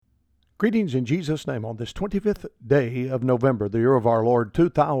Greetings in Jesus' name on this 25th day of November, the year of our Lord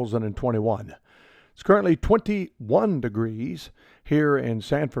 2021. It's currently 21 degrees here in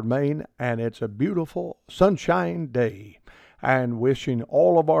Sanford, Maine, and it's a beautiful sunshine day. And wishing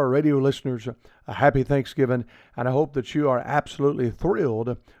all of our radio listeners a happy Thanksgiving, and I hope that you are absolutely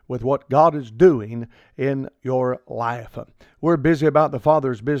thrilled with what God is doing in your life. We're busy about the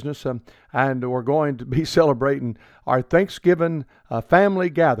Father's business, and we're going to be celebrating our Thanksgiving family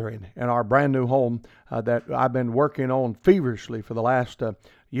gathering in our brand new home that I've been working on feverishly for the last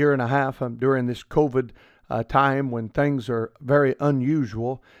year and a half during this COVID time when things are very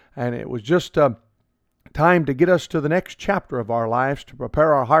unusual, and it was just time to get us to the next chapter of our lives, to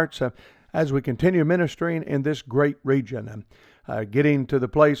prepare our hearts as we continue ministering in this great region. Getting to the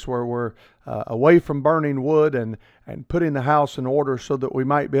place where we're away from burning wood and putting the house in order so that we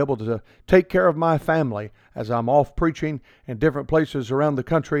might be able to take care of my family as I'm off preaching in different places around the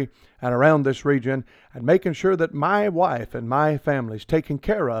country and around this region, and making sure that my wife and my family is taken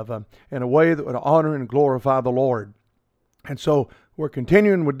care of in a way that would honor and glorify the Lord. And so we're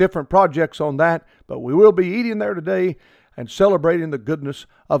continuing with different projects on that, but we will be eating there today and celebrating the goodness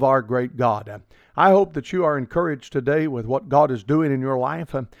of our great God. I hope that you are encouraged today with what God is doing in your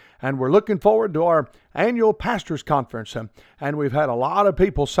life, and we're looking forward to our annual Pastors Conference, and we've had a lot of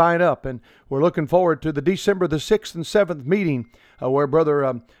people sign up, and we're looking forward to the December the 6th and 7th meeting where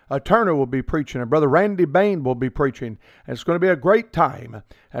Brother Turner will be preaching and Brother Randy Bain will be preaching, and it's going to be a great time,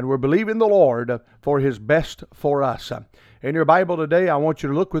 and we're believing the Lord for His best for us. In your Bible today, I want you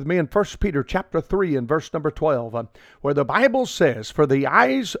to look with me in 1 Peter chapter 3 and verse number 12, where the Bible says, "For the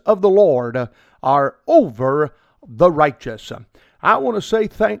eyes of the Lord are over the righteous." I want to say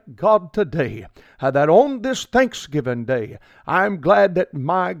thank God today that on this Thanksgiving Day, I'm glad that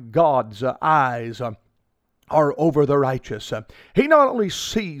my God's eyes are over the righteous. He not only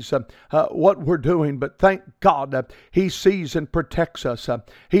sees what we're doing, but thank God He sees and protects us.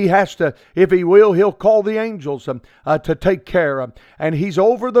 He has to, if He will, He'll call the angels to take care. And He's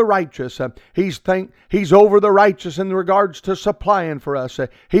over the righteous. He's over the righteous in regards to supplying for us.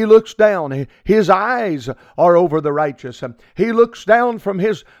 He looks down. His eyes are over the righteous. He looks down from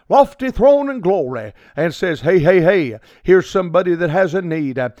His lofty throne and glory and says, hey, here's somebody that has a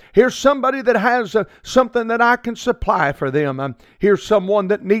need. Here's somebody that has something that I can supply for them. Here's someone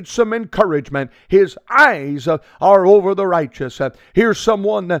that needs some encouragement. His eyes are over the righteous. Here's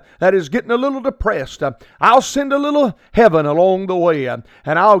someone that is getting a little depressed. I'll send a little heaven along the way, and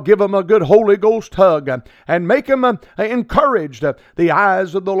I'll give them a good Holy Ghost hug and make them encouraged. The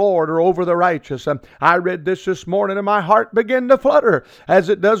eyes of the Lord are over the righteous. I read this morning and my heart began to flutter, as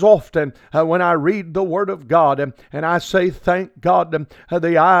it does often when I read the Word of God. And I say, thank God,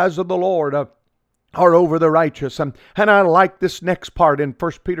 the eyes of the Lord are over the righteous. And I like this next part in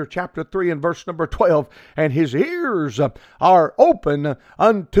 1 Peter chapter 3 and verse number 12. And His ears are open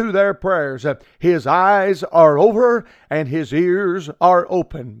unto their prayers. His eyes are over and His ears are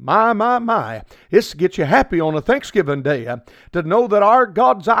open. My. This gets you happy on a Thanksgiving day to know that our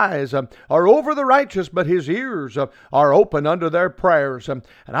God's eyes are over the righteous, but His ears are open unto their prayers. And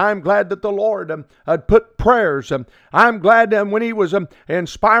I'm glad that the Lord had put prayers. I'm glad when He was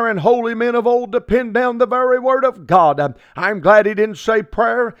inspiring holy men of old to pen down the very Word of God. I'm glad He didn't say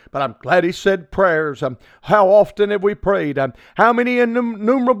prayer, but I'm glad He said prayers. How often have we prayed? How many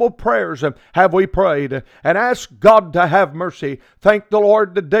innumerable prayers have we prayed? And asked God to have mercy. Thank the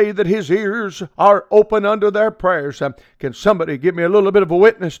Lord today that His ears are open unto their prayers. Can somebody give me a little bit of a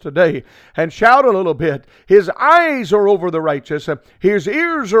witness today and shout a little bit? His eyes are over the righteous. His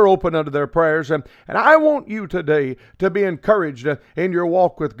ears are open unto their prayers. And I want you today to be encouraged in your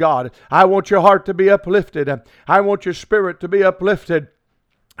walk with God. I want your heart to be uplifted. I want your spirit to be uplifted.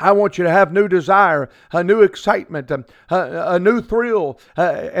 I want you to have new desire, a new excitement, a new thrill,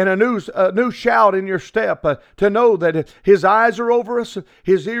 and a new shout in your step to know that His eyes are over us,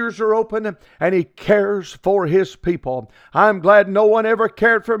 His ears are open, and He cares for His people. I'm glad no one ever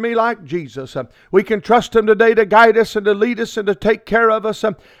cared for me like Jesus. We can trust Him today to guide us and to lead us and to take care of us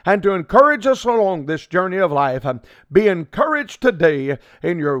and to encourage us along this journey of life. Be encouraged today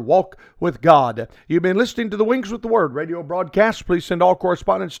in your walk with God. You've been listening to the Wings with the Word radio broadcast. Please send all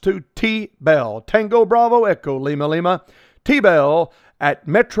correspondence to T. Bell, Tango Bravo Echo Lima Lima, T. Bell at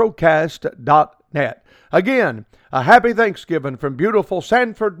metrocast.net. Again, a happy Thanksgiving from beautiful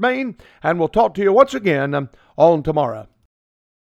Sanford, Maine, and we'll talk to you once again on tomorrow.